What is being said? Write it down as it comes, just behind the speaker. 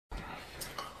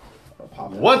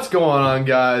What's going on,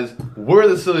 guys? We're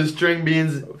the Silly String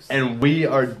Beans, and we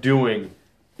are doing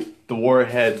the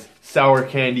Warhead's Sour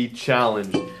Candy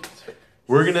Challenge.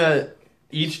 We're gonna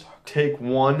each take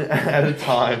one at a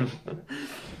time,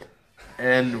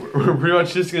 and we're pretty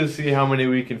much just gonna see how many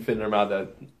we can fit in our mouth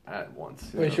at once.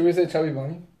 Wait, should we say Chubby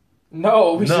Bunny?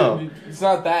 No, we should. It's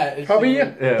not that. It's Chubby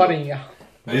Bunny.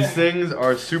 These things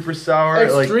are super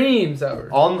sour. Extreme sour.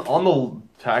 On the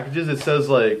packages, it says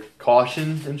like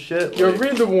caution and shit. Yo,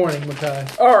 read the warning,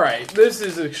 Makai. Alright, this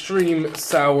is extreme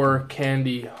sour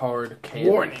candy, hard candy.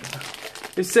 Warning.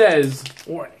 It says,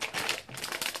 Warning.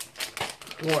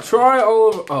 try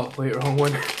all of. Oh, wait, wrong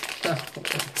one.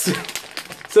 It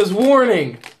says,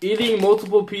 warning. Eating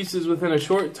multiple pieces within a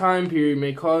short time period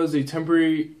may cause a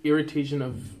temporary irritation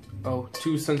of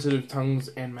too sensitive tongues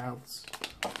and mouths.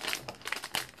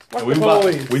 We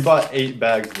bought 8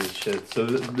 bags of this shit, so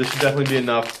this should definitely be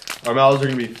enough. Our mouths are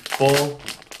gonna be full,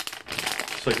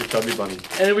 just like the Chubby Bunny.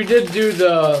 And we did do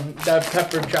that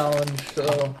pepper challenge,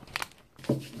 so.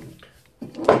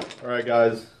 Alright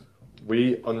guys,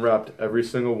 we unwrapped every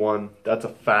single one. That's a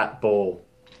fat bowl.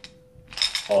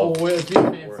 Oh wait, let's be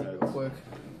fancy real quick.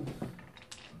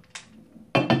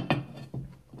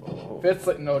 Oh. Fits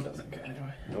like, no it doesn't. Okay,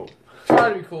 anyway. Nope.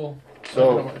 Try to be cool.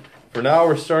 So, for now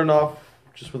we're starting off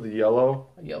just with a yellow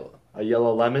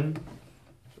lemon.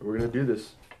 So we're gonna do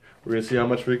this. We're gonna see how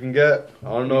much we can get. I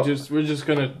don't know. We're just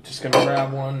gonna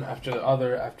grab one after the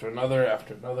other, after another,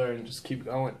 and just keep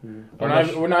going. Mm.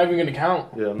 We're not even gonna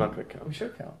count. Yeah, I'm not gonna count. We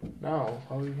should count. No,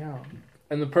 how do we count?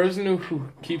 And the person who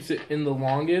keeps it in the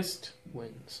longest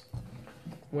wins.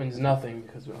 Wins nothing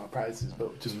because we don't have prizes,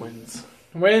 but just wins.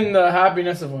 Win the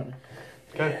happiness of winning.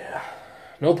 Okay. Yeah.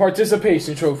 No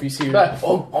participation trophies here. But,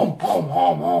 Alright,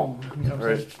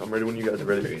 I'm ready when you guys are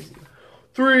ready.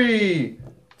 3,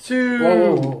 2,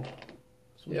 Whoa.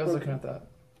 Yeah, I was looking at that.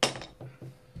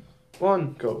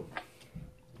 1, go.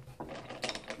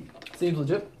 Seems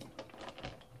legit.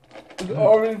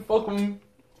 Orange fucking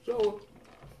so.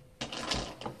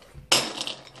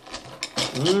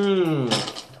 Mmm.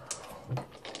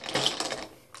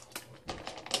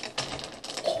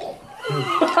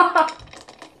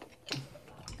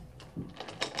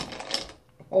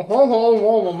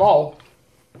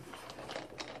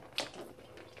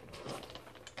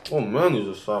 Oh man, these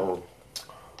are sour.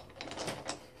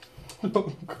 I'm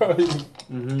crying.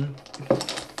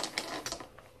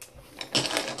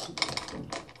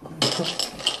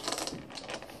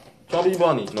 Chubby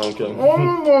Bunny. No, I'm kidding.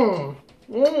 No,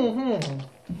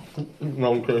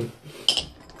 I'm kidding.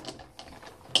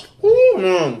 Oh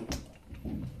man.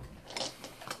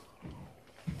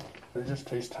 They just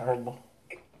taste terrible.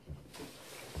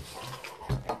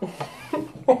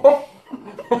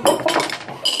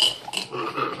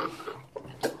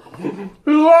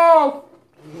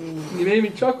 You made me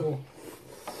chuckle.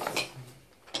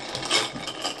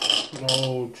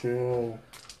 No, chill.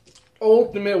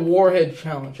 Ultimate Warhead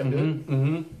challenge. I'm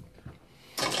doing.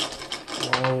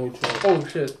 No, chill. Oh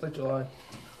shit! Like July.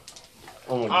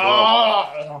 Oh my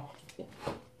god.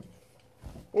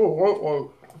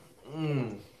 Oh.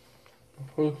 It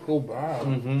feels so bad.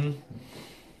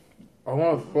 I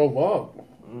want to throw up.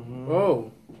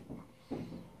 Oh.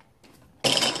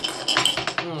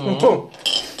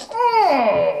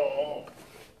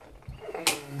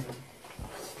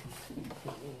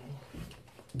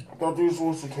 I thought these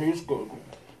were supposed to taste good.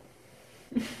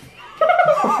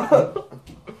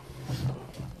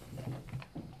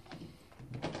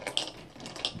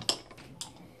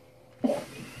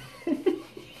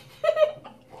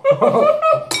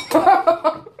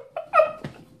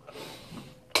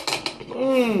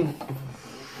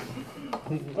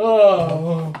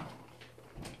 Oh.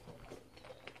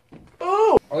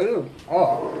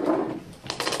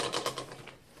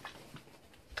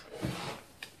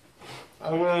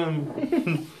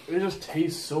 It just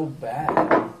tastes so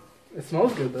bad. It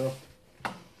smells good though.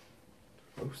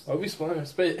 I'll be splitting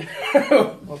spit.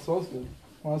 Oh, it smells good.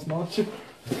 Want to smell it?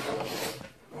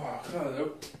 Oh,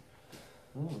 God.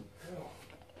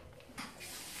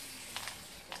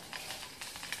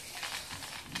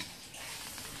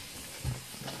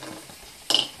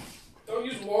 Don't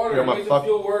use water. Yeah, It my makes it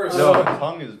feel worse. No, my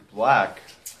tongue is black.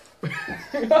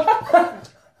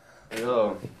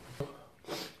 Ew.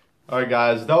 Alright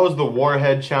guys, that was the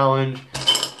Warhead challenge.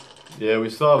 Yeah, we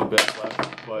still have a bit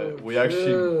left, but we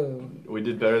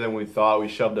did better than we thought. We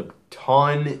shoved a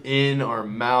ton in our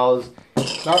mouths.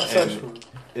 Not such.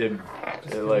 It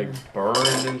like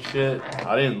burned and shit.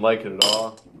 I didn't like it at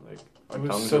all. Like my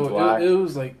tongue's black. It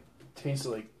was like tasted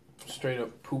like straight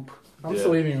up poop. I'm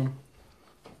still eating them.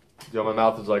 Yo, my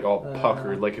mouth is like all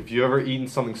puckered. Like if you ever eaten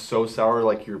something so sour,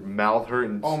 like your mouth hurt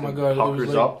and Oh my it God, it was puckers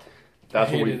like- up. That's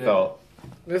I what we hated it. felt.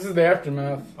 This is the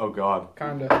aftermath, Oh God.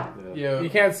 kinda. Yeah. You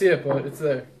can't see it, but it's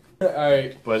there.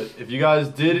 Alright. But if you guys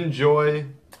did enjoy,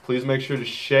 please make sure to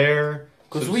share,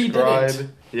 'Cause subscribe. we did it.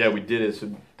 Yeah, we did it,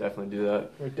 so definitely do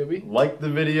that. Wait, did we? Like the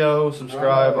video,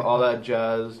 subscribe, Alright. all that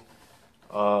jazz.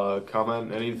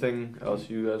 Comment anything else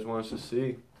you guys want us to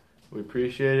see. We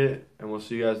appreciate it, and we'll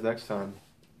see you guys next time.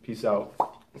 Peace out.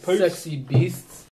 Peace. Sexy beasts.